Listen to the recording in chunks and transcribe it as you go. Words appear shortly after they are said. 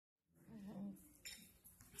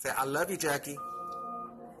Say, I love you, Jackie.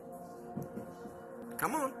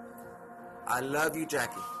 Come on. I love you,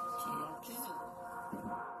 Jackie.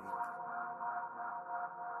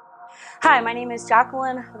 Hi, my name is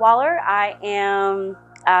Jacqueline Waller. I am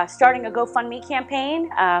starting a GoFundMe campaign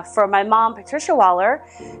for my mom, Patricia Waller,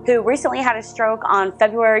 who recently had a stroke on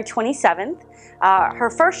February 27th. Her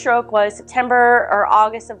first stroke was September or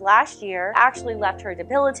August of last year. Actually left her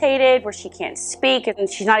debilitated, where she can't speak and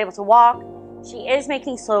she's not able to walk. She is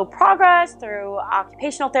making slow progress through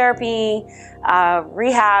occupational therapy,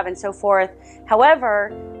 rehab, and so forth.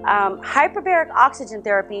 However, hyperbaric oxygen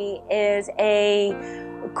therapy is a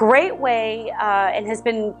great way and has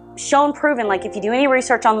been shown proven, like if you do any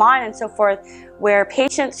research online and so forth, where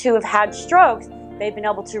patients who have had strokes, they've been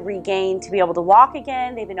able to regain, to be able to walk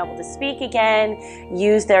again, they've been able to speak again,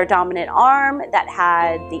 use their dominant arm that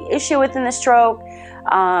had the issue within the stroke.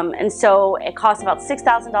 And so it costs about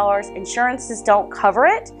 $6,000. Insurances don't cover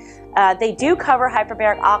it. They do cover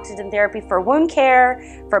hyperbaric oxygen therapy for wound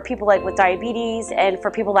care, for people like with diabetes, and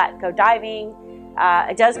for people that go diving.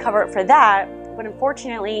 It does cover it for that, but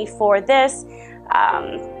unfortunately for this,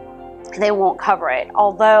 they won't cover it,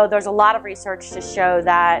 although there's a lot of research to show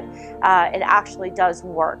that it actually does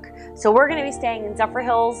work. So we're going to be staying in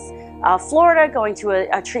Zephyrhills, Florida, going to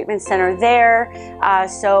a treatment center there.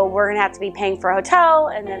 So we're going to have to be paying for a hotel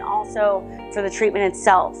and then also for the treatment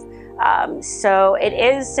itself. So it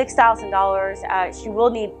is $6,000. She will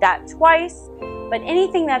need that twice, but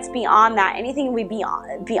anything that's beyond that, anything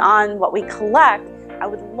beyond what we collect, I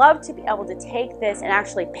would love to be able to take this and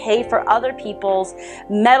actually pay for other people's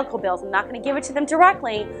medical bills. I'm not going to give it to them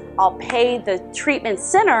directly. I'll pay the treatment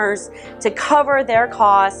centers to cover their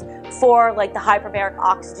costs for like the hyperbaric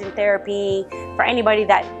oxygen therapy for anybody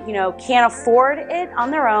that, you know, can't afford it on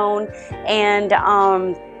their own and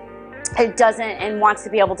it doesn't and wants to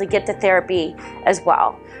be able to get the therapy as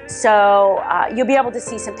well. So you'll be able to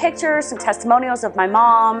see some pictures, some testimonials of my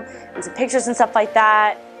mom and some pictures and stuff like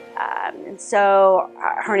that. And so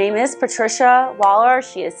her name is Patricia Waller.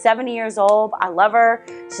 She is 70 years old. I love her.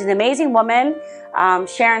 She's an amazing woman.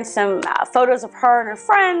 Sharing some photos of her and her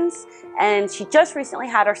friends. And she just recently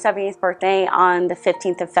had her 70th birthday on the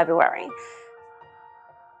 15th of February.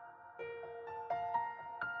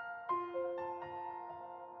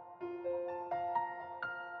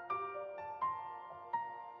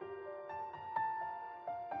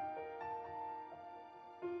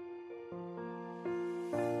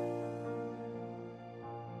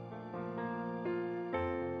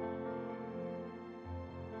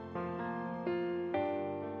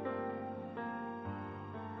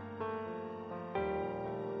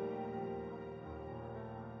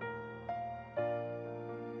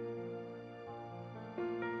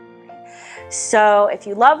 So if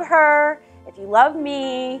you love her, if you love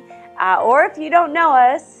me, or if you don't know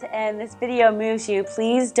us and this video moves you,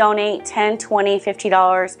 please donate $10, $20,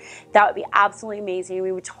 $50. That would be absolutely amazing.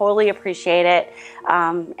 We would totally appreciate it.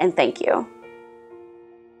 And thank you.